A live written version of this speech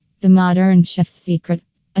The modern chef's secret.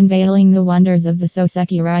 Unveiling the wonders of the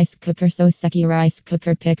Soseki rice cooker. Soseki rice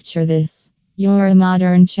cooker. Picture this. You're a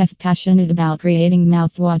modern chef passionate about creating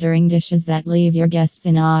mouth-watering dishes that leave your guests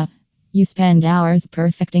in awe. You spend hours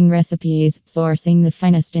perfecting recipes, sourcing the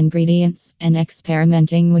finest ingredients, and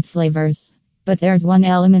experimenting with flavors. But there's one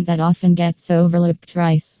element that often gets overlooked: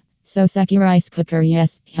 rice. Soseki rice cooker.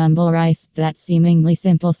 Yes, humble rice, that seemingly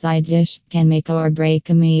simple side dish, can make or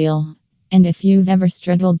break a meal. And if you've ever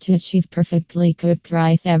struggled to achieve perfectly cooked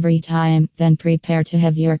rice every time, then prepare to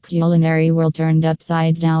have your culinary world turned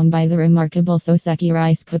upside down by the remarkable Soseki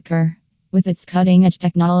rice cooker. With its cutting-edge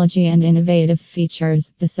technology and innovative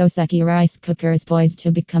features, the Soseki rice cooker is poised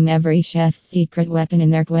to become every chef's secret weapon in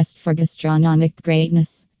their quest for gastronomic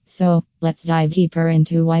greatness. So, let's dive deeper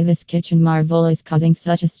into why this kitchen marvel is causing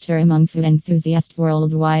such a stir among food enthusiasts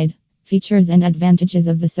worldwide. Features and advantages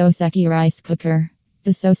of the Soseki rice cooker.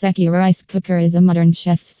 The Soseki rice cooker is a modern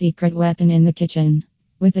chef's secret weapon in the kitchen.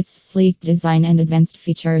 With its sleek design and advanced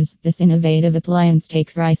features, this innovative appliance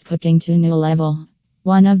takes rice cooking to a new level.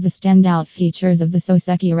 One of the standout features of the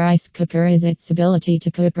Soseki rice cooker is its ability to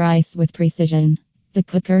cook rice with precision. The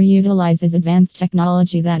cooker utilizes advanced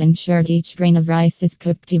technology that ensures each grain of rice is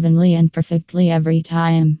cooked evenly and perfectly every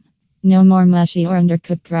time. No more mushy or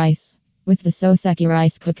undercooked rice. With the Soseki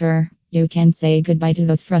rice cooker, you can say goodbye to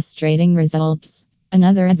those frustrating results.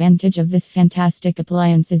 Another advantage of this fantastic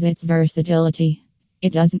appliance is its versatility.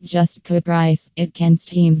 It doesn't just cook rice, it can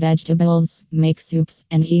steam vegetables, make soups,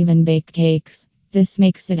 and even bake cakes. This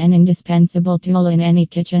makes it an indispensable tool in any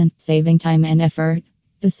kitchen, saving time and effort.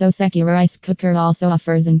 The Soseki rice cooker also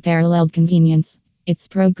offers unparalleled convenience. Its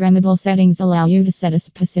programmable settings allow you to set a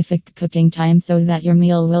specific cooking time so that your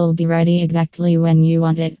meal will be ready exactly when you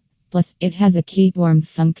want it. Plus, it has a keep warm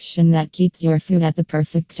function that keeps your food at the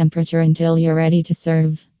perfect temperature until you're ready to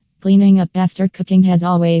serve. Cleaning up after cooking has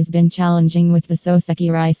always been challenging with the Soseki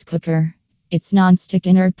rice cooker. Its non-stick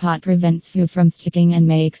inner pot prevents food from sticking and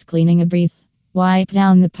makes cleaning a breeze. Wipe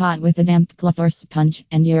down the pot with a damp cloth or sponge,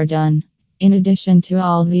 and you're done. In addition to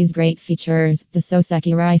all these great features, the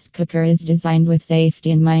Soseki rice cooker is designed with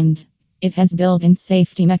safety in mind. It has built-in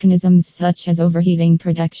safety mechanisms such as overheating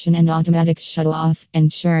protection and automatic shut-off,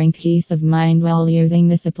 ensuring peace of mind while using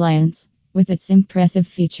this appliance. With its impressive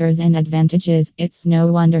features and advantages, it's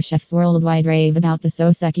no wonder chefs worldwide rave about the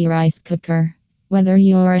Soseki rice cooker. Whether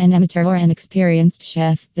you're an amateur or an experienced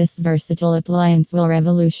chef, this versatile appliance will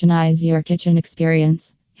revolutionize your kitchen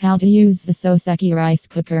experience. How to use the Soseki rice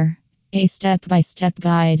cooker. A step-by-step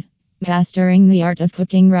guide. Mastering the art of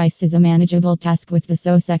cooking rice is a manageable task with the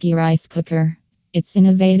Soseki rice cooker. Its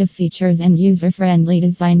innovative features and user-friendly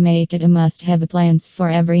design make it a must-have appliance for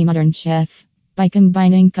every modern chef. By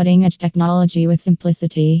combining cutting-edge technology with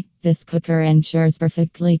simplicity, this cooker ensures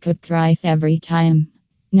perfectly cooked rice every time.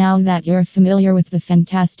 Now that you're familiar with the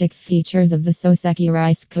fantastic features of the Soseki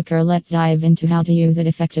rice cooker, let's dive into how to use it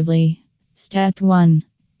effectively. Step 1.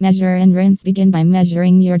 Measure and rinse. Begin by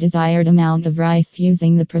measuring your desired amount of rice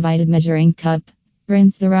using the provided measuring cup.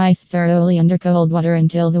 Rinse the rice thoroughly under cold water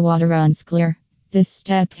until the water runs clear. This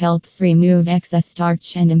step helps remove excess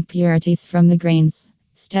starch and impurities from the grains.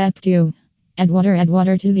 Step 2. Add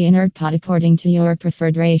water to the inner pot according to your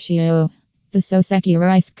preferred ratio. The Soseki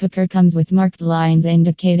rice cooker comes with marked lines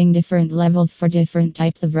indicating different levels for different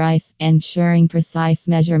types of rice, ensuring precise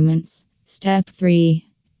measurements. Step 3.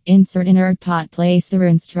 Insert inner pot. Place the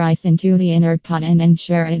rinsed rice into the inner pot and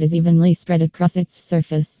ensure it is evenly spread across its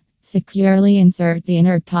surface. Securely insert the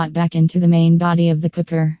inner pot back into the main body of the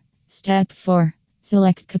cooker. Step 4.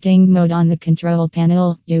 Select cooking mode on the control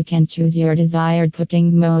panel. You can choose your desired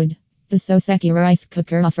cooking mode. The Soseki rice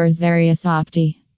cooker offers various